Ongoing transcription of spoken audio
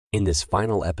In this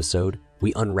final episode,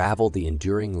 we unravel the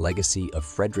enduring legacy of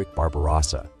Frederick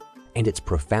Barbarossa and its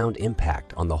profound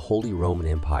impact on the Holy Roman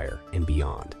Empire and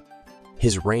beyond.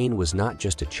 His reign was not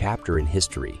just a chapter in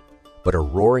history, but a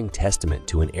roaring testament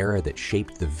to an era that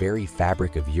shaped the very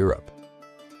fabric of Europe.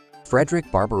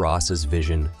 Frederick Barbarossa's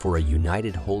vision for a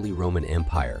united Holy Roman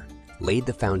Empire laid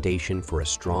the foundation for a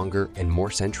stronger and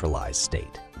more centralized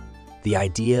state. The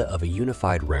idea of a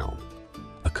unified realm,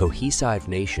 a cohesive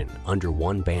nation under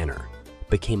one banner,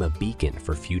 became a beacon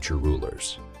for future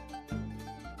rulers.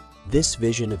 This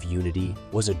vision of unity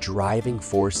was a driving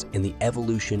force in the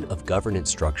evolution of governance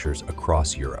structures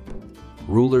across Europe.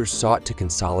 Rulers sought to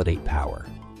consolidate power,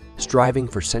 striving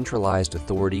for centralized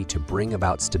authority to bring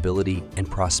about stability and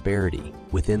prosperity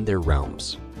within their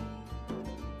realms.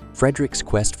 Frederick's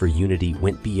quest for unity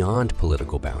went beyond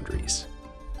political boundaries.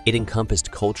 It encompassed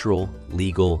cultural,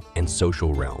 legal, and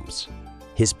social realms.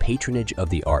 His patronage of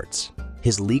the arts,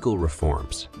 his legal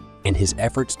reforms, and his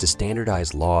efforts to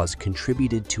standardize laws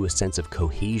contributed to a sense of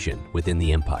cohesion within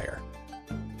the empire.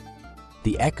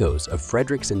 The echoes of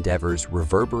Frederick's endeavors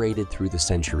reverberated through the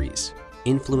centuries,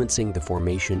 influencing the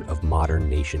formation of modern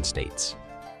nation-states.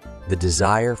 The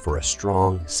desire for a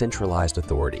strong, centralized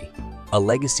authority, a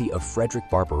legacy of Frederick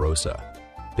Barbarossa,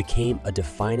 became a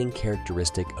defining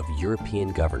characteristic of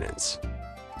European governance.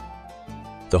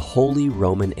 The Holy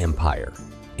Roman Empire,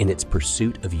 in its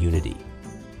pursuit of unity,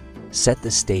 set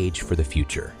the stage for the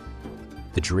future.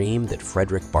 The dream that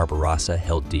Frederick Barbarossa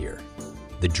held dear,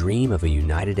 the dream of a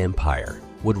united empire,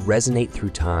 would resonate through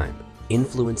time,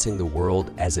 influencing the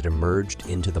world as it emerged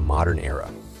into the modern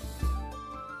era.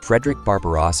 Frederick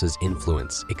Barbarossa's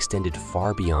influence extended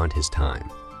far beyond his time,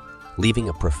 leaving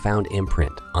a profound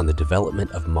imprint on the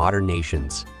development of modern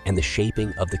nations and the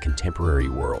shaping of the contemporary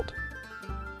world.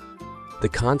 The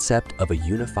concept of a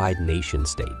unified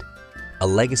nation-state, a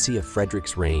legacy of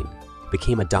Frederick's reign,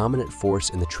 became a dominant force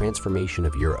in the transformation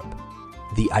of Europe.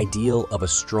 The ideal of a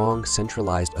strong,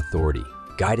 centralized authority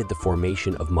guided the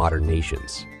formation of modern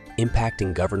nations,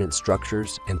 impacting governance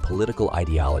structures and political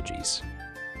ideologies.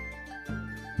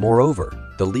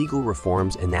 Moreover, the legal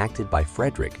reforms enacted by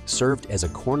Frederick served as a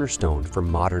cornerstone for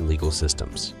modern legal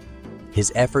systems.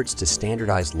 His efforts to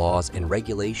standardize laws and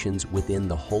regulations within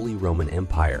the Holy Roman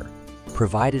Empire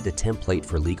provided a template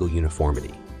for legal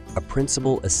uniformity, a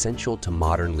principle essential to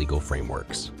modern legal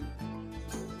frameworks.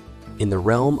 In the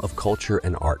realm of culture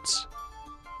and arts,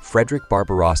 Frederick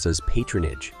Barbarossa's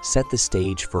patronage set the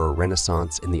stage for a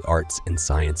renaissance in the arts and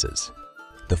sciences.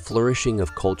 The flourishing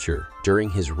of culture during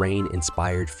his reign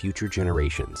inspired future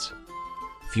generations,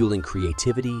 fueling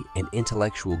creativity and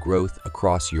intellectual growth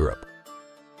across Europe.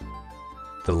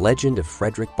 The legend of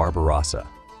Frederick Barbarossa,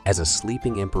 as a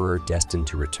sleeping emperor destined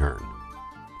to return,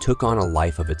 took on a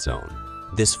life of its own.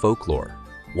 This folklore,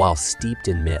 while steeped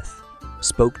in myth,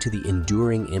 spoke to the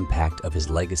enduring impact of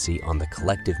his legacy on the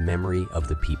collective memory of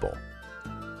the people.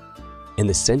 In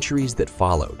the centuries that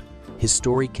followed, his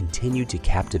story continued to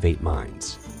captivate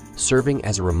minds, serving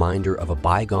as a reminder of a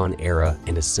bygone era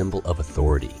and a symbol of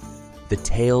authority. The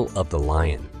tale of the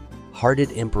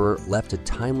lion-hearted emperor left a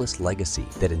timeless legacy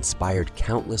that inspired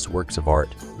countless works of art,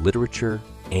 literature,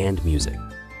 and music.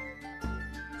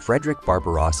 Frederick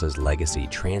Barbarossa's legacy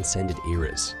transcended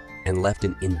eras and left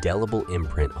an indelible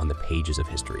imprint on the pages of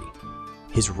history.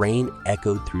 His reign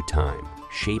echoed through time,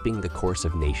 shaping the course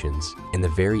of nations and the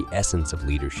very essence of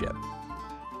leadership.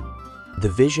 The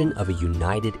vision of a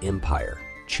united empire,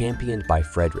 championed by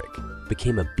Frederick,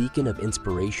 became a beacon of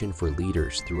inspiration for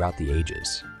leaders throughout the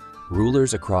ages.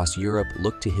 Rulers across Europe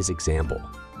looked to his example,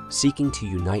 seeking to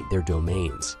unite their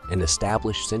domains and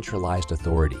establish centralized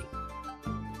authority.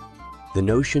 The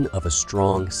notion of a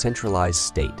strong, centralized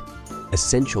state,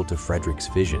 essential to Frederick's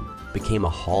vision, became a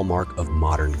hallmark of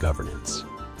modern governance.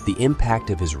 The impact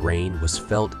of his reign was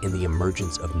felt in the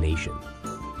emergence of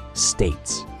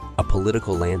nation-states, a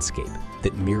political landscape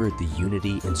that mirrored the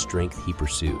unity and strength he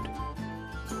pursued.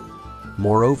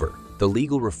 Moreover, the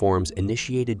legal reforms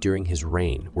initiated during his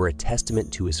reign were a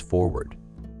testament to his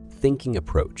forward-thinking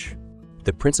approach.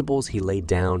 The principles he laid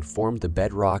down formed the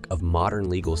bedrock of modern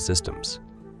legal systems,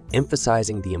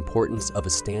 emphasizing the importance of a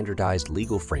standardized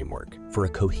legal framework for a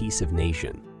cohesive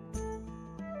nation.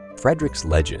 Frederick's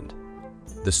legend,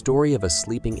 the story of a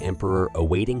sleeping emperor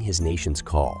awaiting his nation's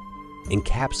call,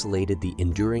 encapsulated the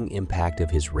enduring impact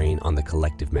of his reign on the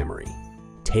collective memory.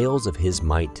 Tales of his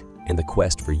might and the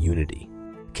quest for unity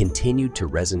continued to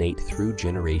resonate through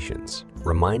generations,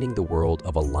 reminding the world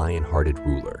of a lion-hearted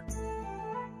ruler.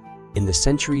 In the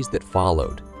centuries that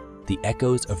followed, the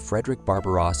echoes of Frederick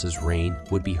Barbarossa's reign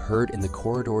would be heard in the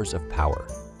corridors of power,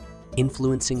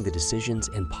 influencing the decisions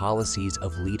and policies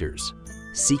of leaders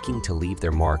seeking to leave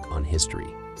their mark on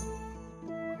history.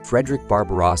 Frederick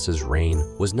Barbarossa's reign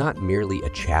was not merely a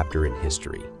chapter in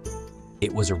history.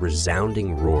 It was a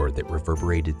resounding roar that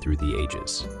reverberated through the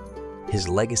ages. His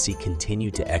legacy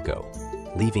continued to echo,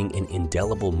 leaving an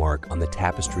indelible mark on the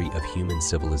tapestry of human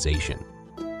civilization.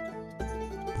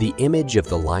 The image of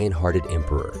the lion-hearted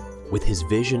emperor, with his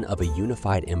vision of a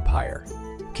unified empire,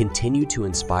 continued to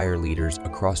inspire leaders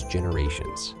across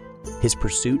generations. His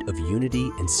pursuit of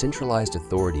unity and centralized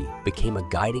authority became a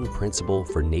guiding principle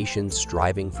for nations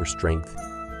striving for strength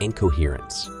and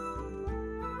coherence.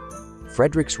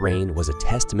 Frederick's reign was a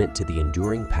testament to the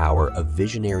enduring power of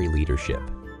visionary leadership.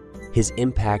 His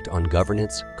impact on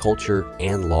governance, culture,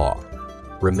 and law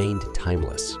remained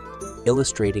timeless,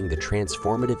 illustrating the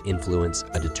transformative influence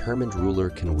a determined ruler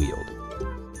can wield.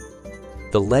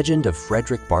 The legend of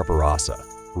Frederick Barbarossa,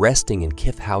 resting in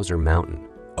Kyffhauser Mountain,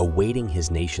 awaiting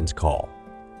his nation's call,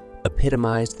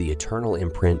 epitomized the eternal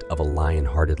imprint of a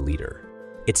lion-hearted leader.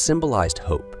 It symbolized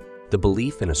hope, the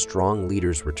belief in a strong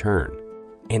leader's return,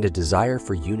 and a desire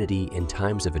for unity in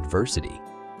times of adversity.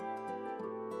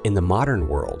 In the modern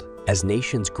world, as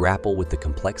nations grapple with the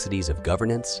complexities of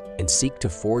governance and seek to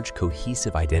forge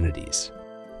cohesive identities,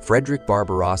 Frederick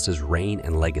Barbarossa's reign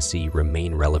and legacy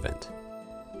remain relevant.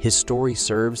 His story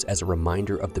serves as a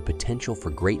reminder of the potential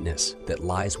for greatness that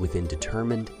lies within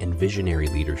determined and visionary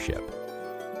leadership.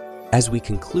 As we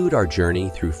conclude our journey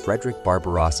through Frederick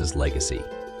Barbarossa's legacy,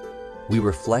 we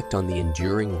reflect on the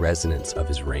enduring resonance of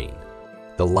his reign.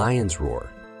 The lion's roar,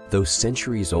 though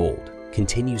centuries old,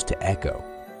 continues to echo,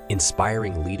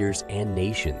 inspiring leaders and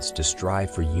nations to strive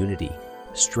for unity,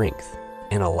 strength,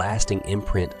 and a lasting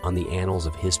imprint on the annals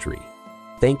of history.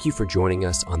 Thank you for joining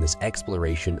us on this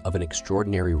exploration of an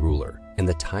extraordinary ruler and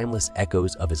the timeless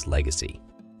echoes of his legacy.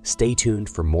 Stay tuned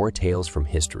for more tales from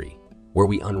history, where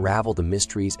we unravel the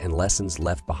mysteries and lessons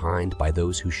left behind by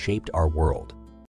those who shaped our world.